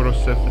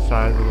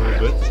photosynthesize a little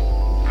bit.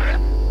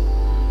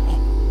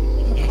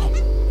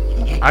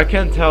 I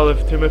can't tell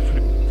if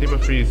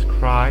Timothy is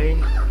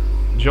crying.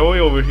 Joey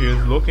over here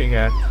is looking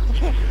at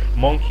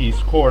Monkey's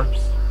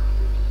corpse,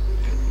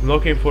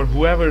 looking for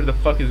whoever the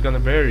fuck is gonna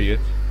bury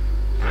it.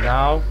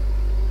 Now,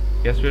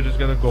 guess we're just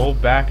gonna go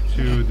back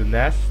to the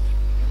nest,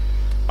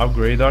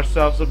 upgrade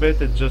ourselves a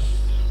bit, and just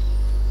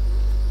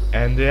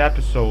end the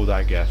episode,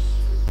 I guess.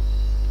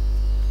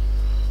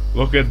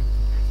 Look at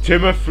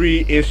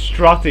Timothy is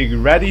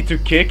strutting, ready to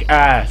kick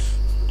ass.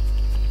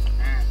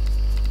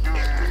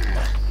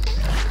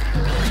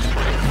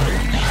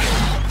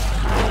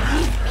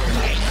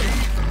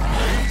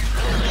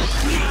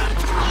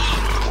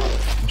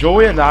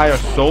 Joey and I are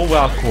so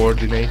well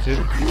coordinated.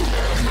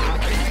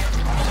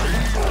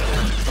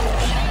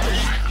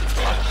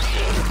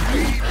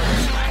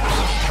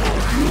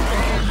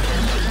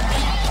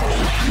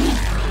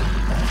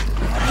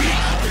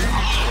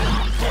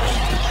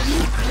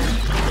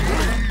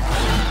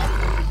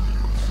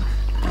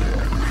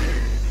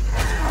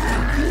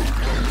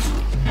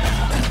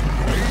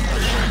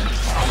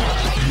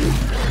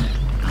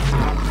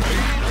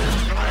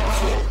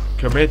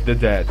 Commit the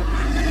dead.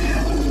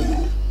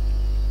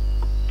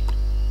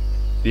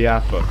 The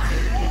alpha.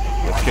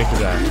 Let's kick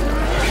his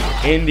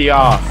ass. In the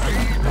ass.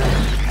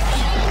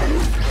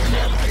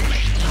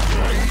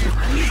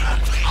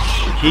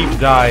 Keep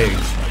dying.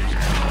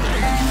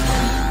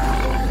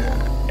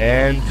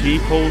 And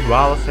T-pose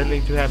while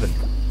ascending to heaven.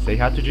 Say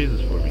hi to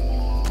Jesus for me.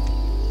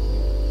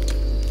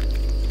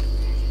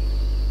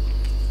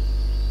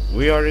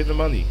 We are in the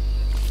money.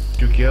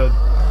 To kill.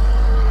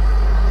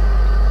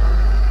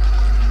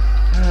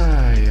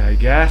 I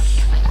guess.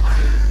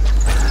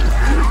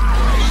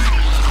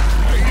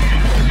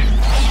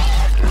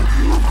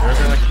 We're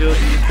gonna kill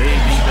these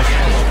babies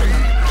again.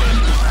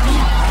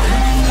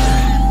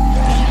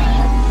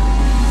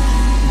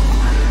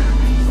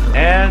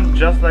 And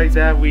just like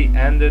that, we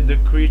ended the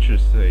creature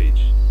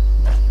stage.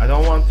 I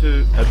don't want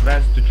to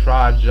advance to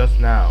tribe just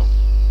now.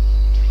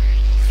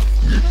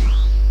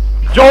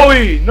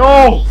 Joey!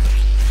 No!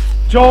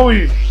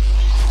 Joey!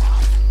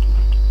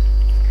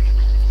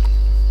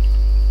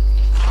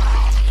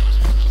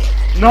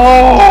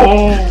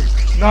 No!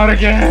 Not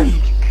again!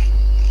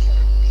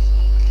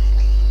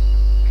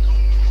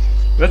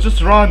 Let's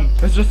just run!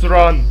 Let's just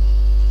run!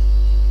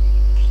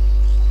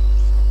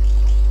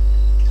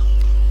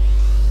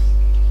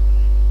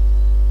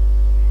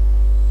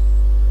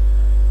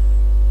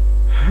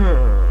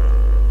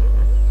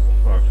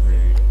 Fuck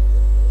me.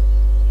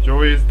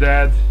 Joey is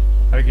dead.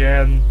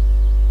 Again.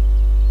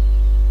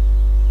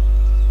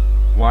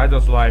 Why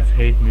does life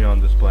hate me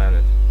on this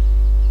planet?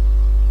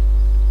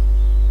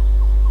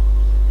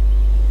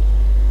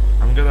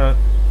 I'm gonna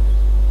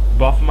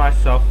buff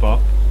myself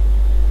up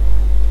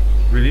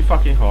really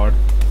fucking hard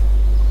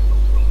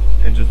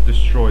and just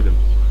destroy them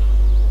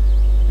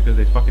because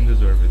they fucking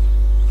deserve it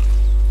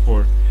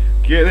for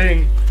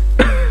killing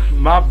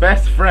my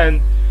best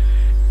friend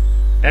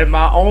and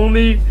my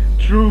only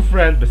true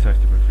friend besides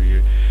the for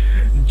you,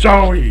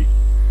 Joey.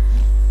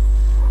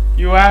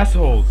 You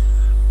assholes.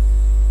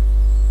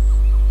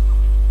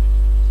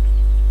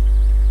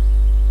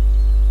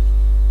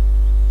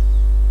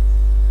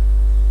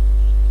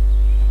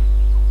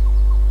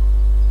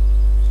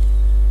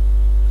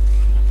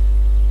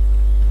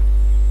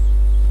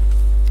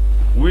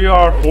 We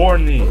are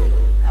horny.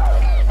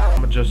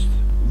 I'ma just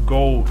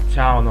go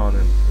town on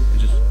him and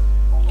just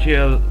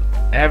kill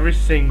every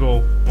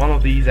single one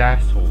of these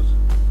assholes.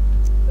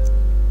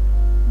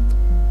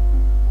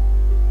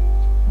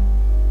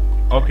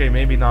 Okay,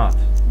 maybe not.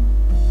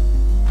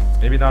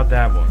 Maybe not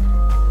that one.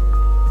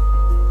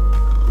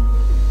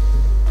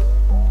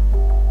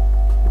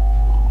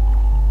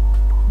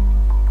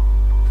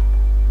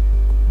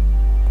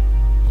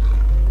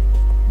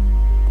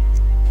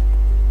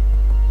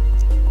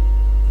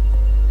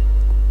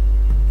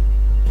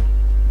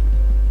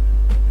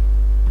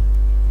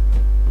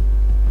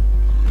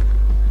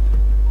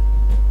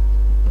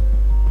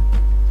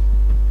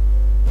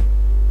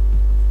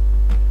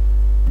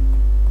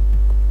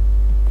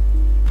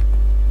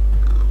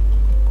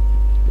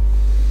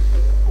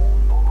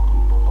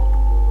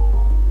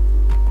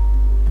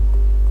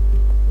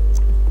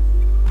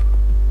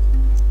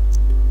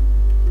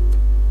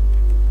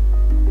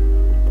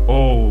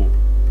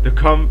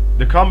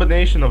 The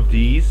combination of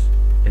these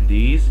and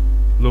these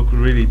look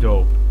really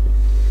dope.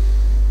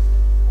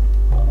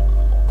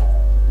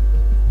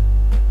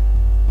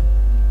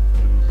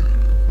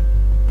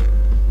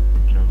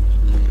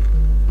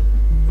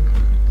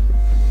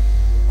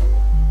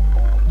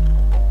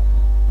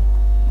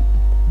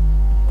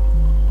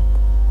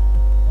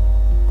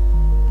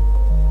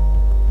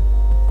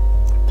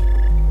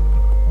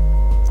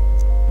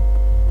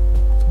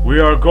 We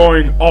are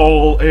going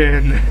all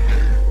in.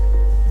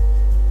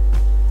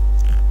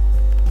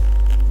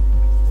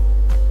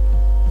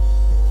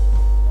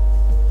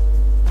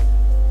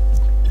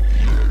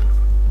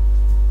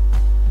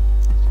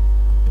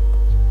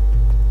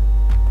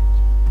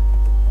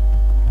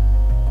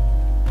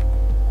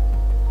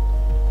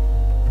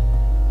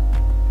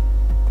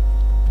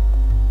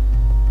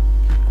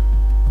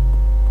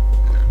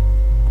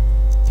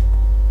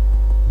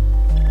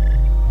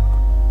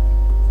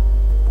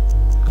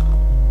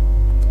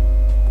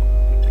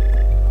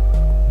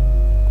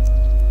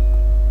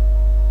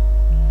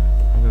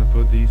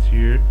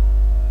 Here.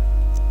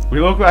 We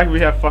look like we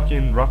have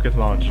fucking rocket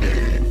launcher.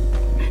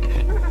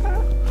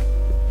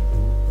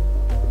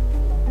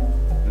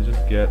 Let's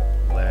just get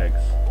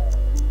legs.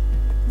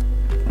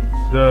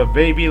 The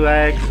baby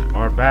legs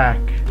are back.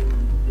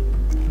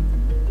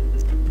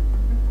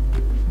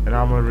 And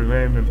I'm gonna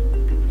rename him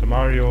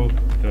Tomario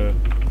the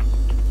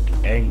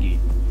Angie.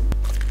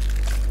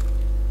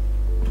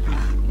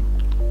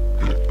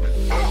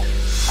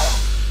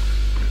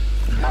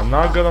 I'm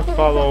not gonna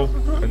follow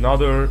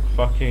another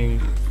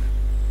fucking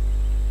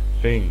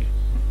thing.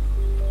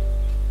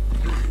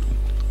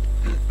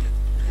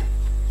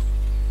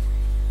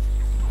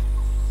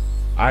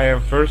 I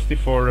am thirsty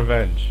for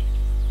revenge.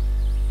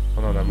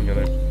 Hold on, I'm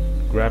gonna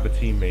grab a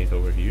teammate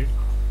over here.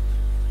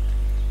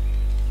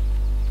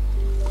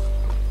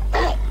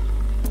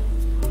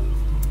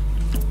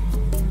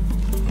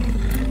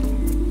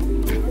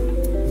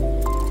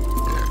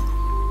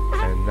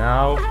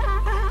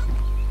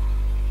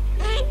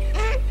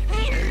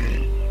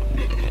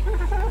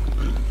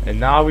 And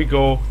now we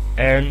go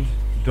end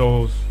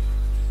those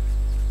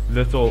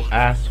little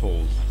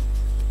assholes.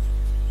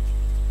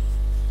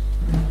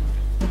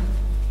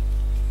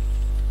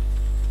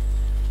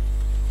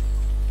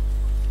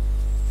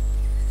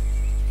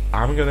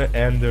 I'm gonna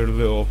end their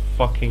little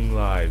fucking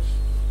lives.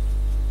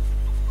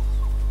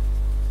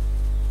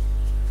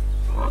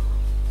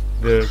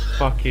 Their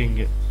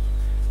fucking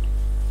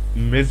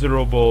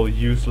miserable,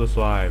 useless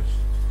lives.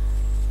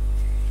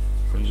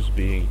 I'm just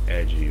being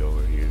edgy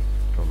over here.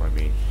 Don't mind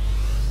me.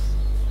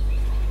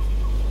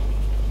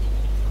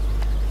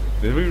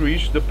 Did we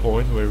reach the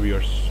point where we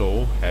are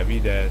so heavy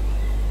that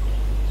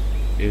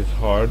it's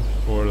hard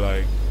for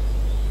like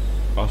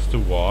us to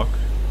walk?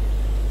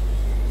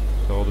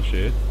 All the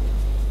shit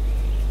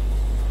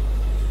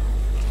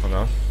on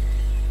us.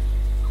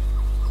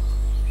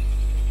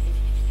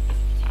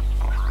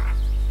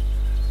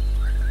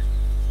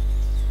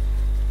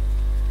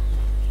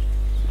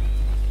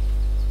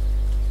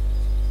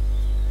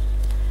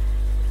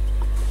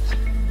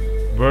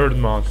 Bird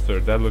monster,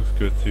 that looks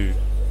good too.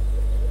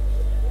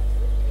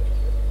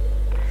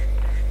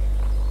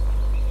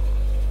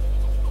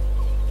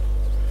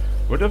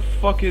 Where the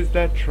fuck is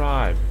that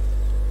tribe?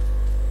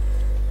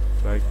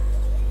 Like,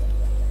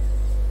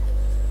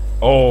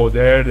 oh,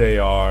 there they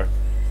are.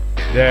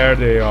 There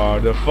they are,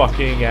 the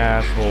fucking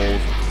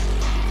assholes.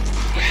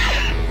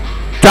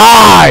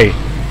 Die!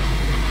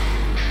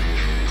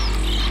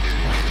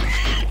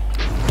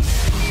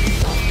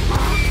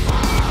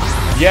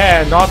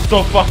 Yeah, not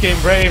so fucking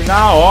brave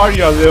now, are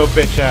you, little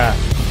bitch ass?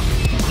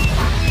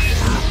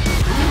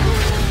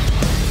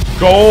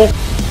 Go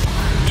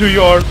to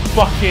your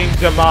fucking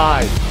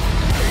demise.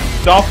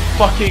 Stop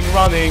fucking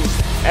running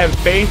and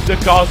face the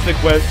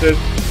consequences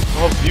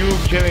of you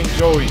killing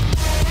Joey.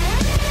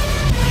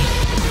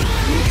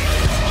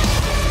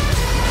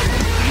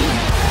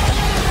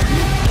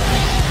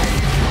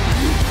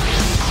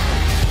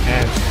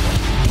 And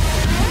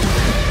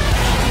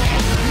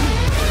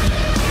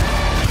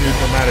use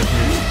dramatic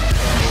music.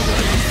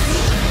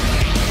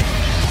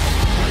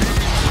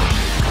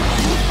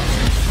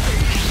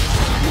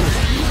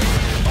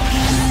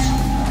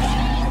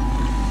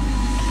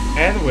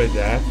 And with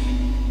that,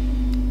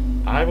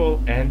 I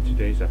will end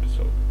today's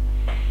episode.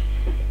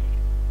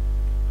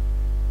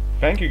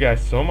 Thank you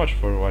guys so much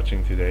for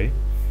watching today.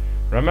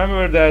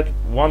 Remember that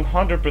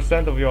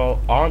 100% of y'all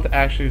aren't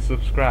actually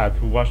subscribed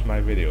who watch my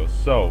videos,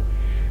 so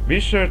be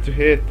sure to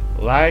hit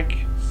like,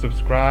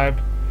 subscribe,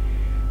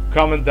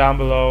 comment down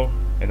below,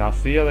 and I'll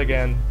see you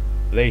again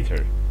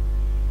later.